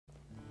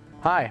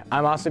Hi,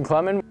 I'm Austin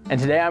Clemen, and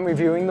today I'm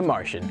reviewing The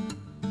Martian.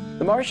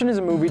 The Martian is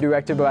a movie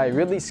directed by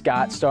Ridley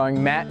Scott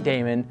starring Matt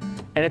Damon,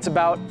 and it's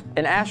about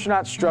an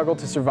astronaut's struggle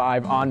to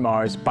survive on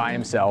Mars by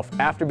himself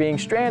after being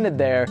stranded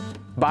there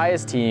by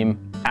his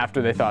team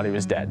after they thought he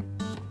was dead.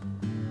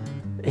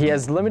 He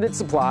has limited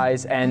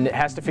supplies and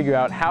has to figure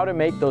out how to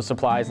make those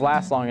supplies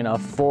last long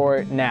enough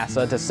for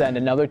NASA to send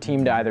another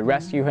team to either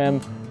rescue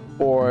him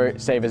or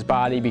save his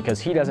body,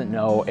 because he doesn't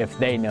know if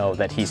they know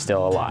that he's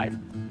still alive.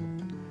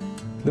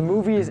 The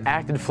movie is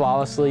acted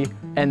flawlessly,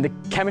 and the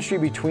chemistry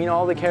between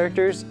all the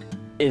characters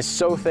is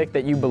so thick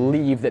that you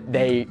believe that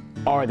they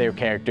are their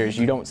characters.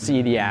 You don't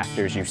see the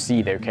actors, you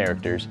see their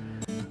characters,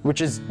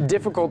 which is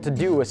difficult to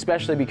do,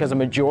 especially because a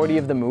majority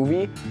of the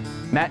movie,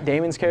 Matt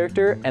Damon's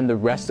character and the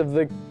rest of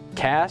the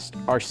cast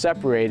are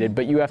separated,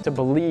 but you have to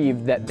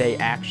believe that they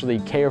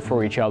actually care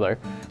for each other,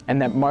 and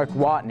that Mark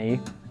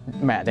Watney,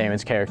 Matt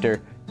Damon's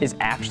character, is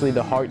actually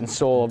the heart and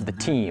soul of the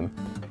team.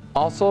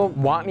 Also,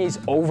 Watney's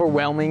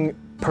overwhelming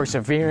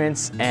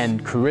perseverance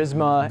and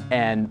charisma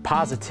and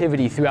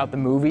positivity throughout the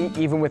movie,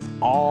 even with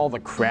all the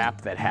crap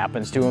that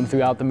happens to him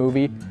throughout the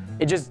movie,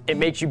 it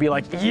makes you be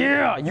like,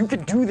 yeah, you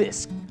can do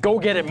this. Go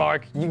get it,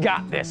 Mark. You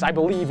got this. I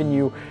believe in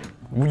you.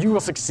 You will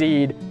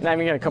succeed. Not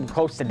even gonna come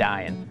close to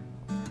dying.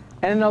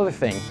 And another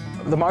thing,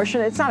 The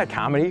Martian, it's not a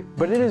comedy,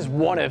 but it is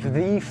one of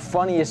the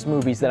funniest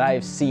movies that I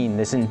have seen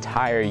this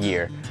entire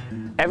year.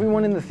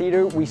 Everyone in the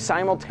theater, we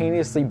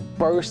simultaneously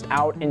burst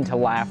out into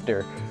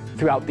laughter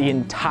throughout the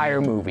entire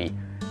movie.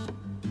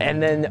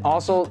 And then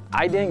also,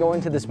 I didn't go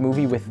into this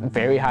movie with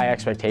very high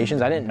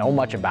expectations. I didn't know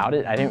much about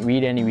it. I didn't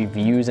read any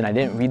reviews, and I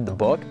didn't read the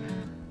book.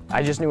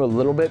 I just knew a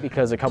little bit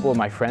because a couple of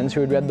my friends who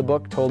had read the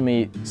book told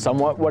me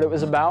somewhat what it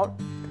was about.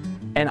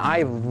 And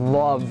I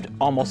loved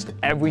almost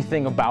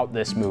everything about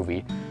this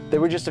movie.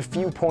 There were just a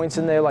few points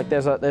in there, like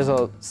there's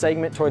a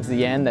segment towards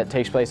the end that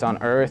takes place on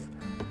Earth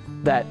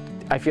that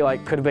I feel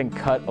like could have been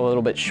cut a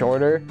little bit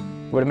shorter.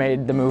 Would have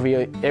made the movie,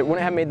 it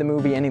wouldn't have made the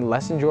movie any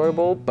less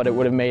enjoyable, but it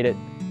would have made it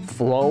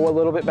flow a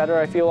little bit better,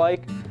 I feel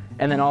like.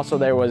 And then also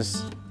there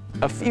was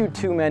a few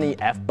too many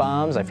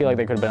F-bombs. I feel like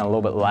there could have been a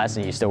little bit less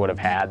and you still would have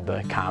had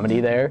the comedy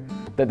there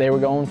that they were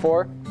going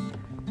for.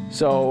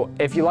 So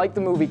if you like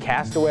the movie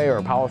Castaway or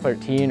Apollo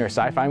 13 or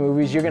sci-fi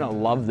movies, you're gonna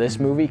love this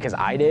movie, because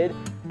I did.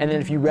 And then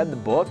if you read the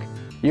book,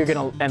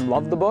 and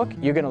loved the book,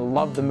 you're gonna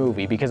love the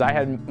movie, because I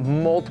had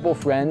multiple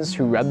friends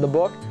who read the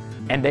book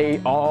and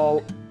they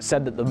all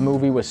said that the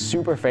movie was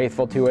super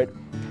faithful to it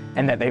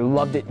and that they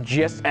loved it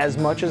just as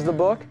much as the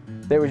book.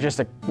 There were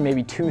just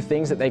maybe two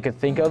things that they could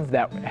think of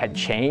that had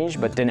changed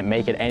but didn't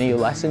make it any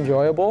less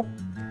enjoyable.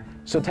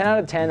 So 10 out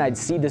of 10, I'd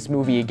see this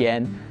movie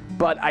again,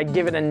 but I'd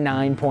give it a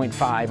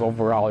 9.5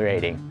 overall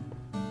rating.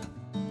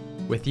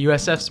 With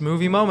USF's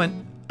Movie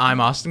Moment,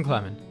 I'm Austin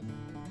Clemen.